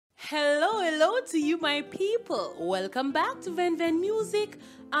Hello to you, my people. Welcome back to venvenmusic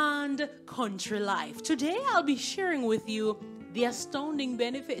and country life. Today I'll be sharing with you the astounding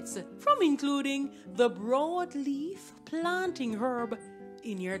benefits from including the broadleaf plantain herb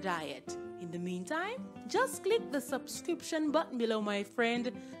in your diet. In the meantime, just click the subscription button below, my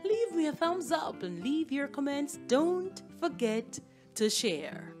friend. Leave me a thumbs up and leave your comments. Don't forget to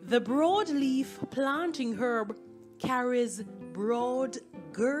share. The broadleaf plantain herb carries broad,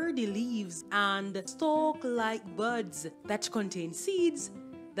 girdy leaves and stalk-like buds that contain seeds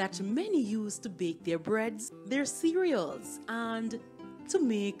that many use to bake their breads, their cereals, and to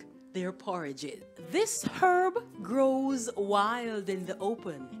make their porridges. This herb grows wild in the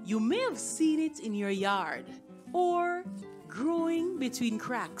open. You may have seen it in your yard or growing between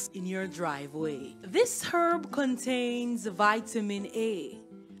cracks in your driveway. This herb contains vitamin A,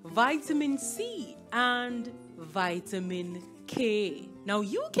 vitamin C, and vitamin K. Now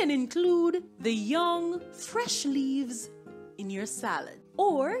you can include the young, fresh leaves in your salad,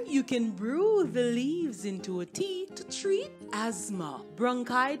 or you can brew the leaves into a tea to treat asthma,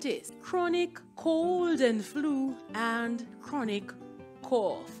 bronchitis, chronic cold and flu, and chronic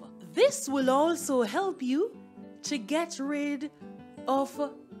cough. This will also help you to get rid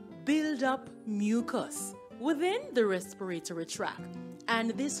of build-up mucus within the respiratory tract. And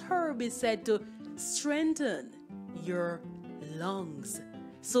this herb is said to strengthen your lungs.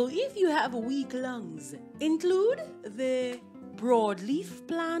 So if you have weak lungs, include the broadleaf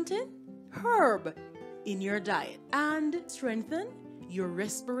plantain herb in your diet and strengthen your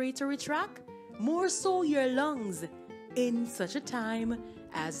respiratory tract, more so your lungs, in such a time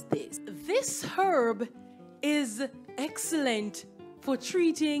as this. This herb is excellent for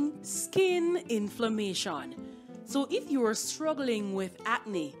treating skin inflammation. So if you are struggling with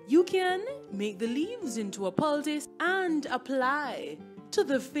acne, you can make the leaves into a poultice and apply to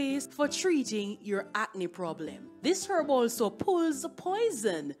the face for treating your acne problem. This herb also pulls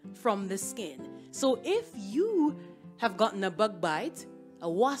poison from the skin. So if you have gotten a bug bite, a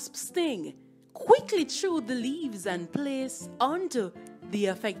wasp sting, quickly chew the leaves and place onto the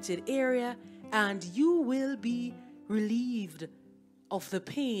affected area, and you will be relieved of the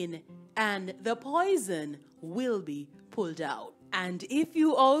pain and the poison will be pulled out. And if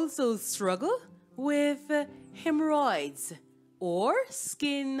you also struggle with hemorrhoids or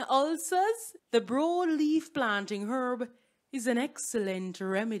skin ulcers, the broadleaf plantain herb is an excellent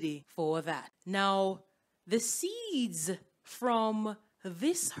remedy for that. Now, the seeds from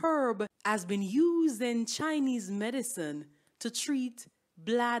this herb has been used in Chinese medicine to treat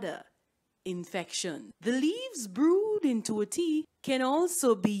bladder infection. The leaves brewed into a tea can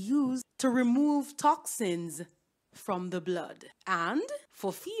also be used to remove toxins from the blood. And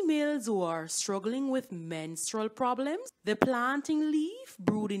for females who are struggling with menstrual problems, the plantain leaf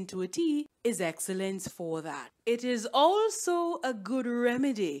brewed into a tea is excellent for that. It is also a good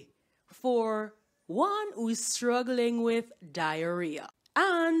remedy for one who is struggling with diarrhea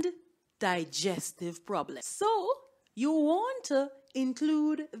and digestive problems. So you want to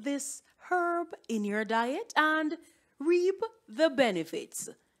include this herb in your diet and reap the benefits.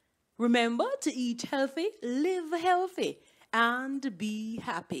 Remember to eat healthy, live healthy, and be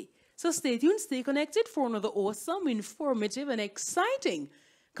happy. So stay tuned, stay connected for another awesome, informative, and exciting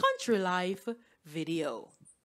country life video.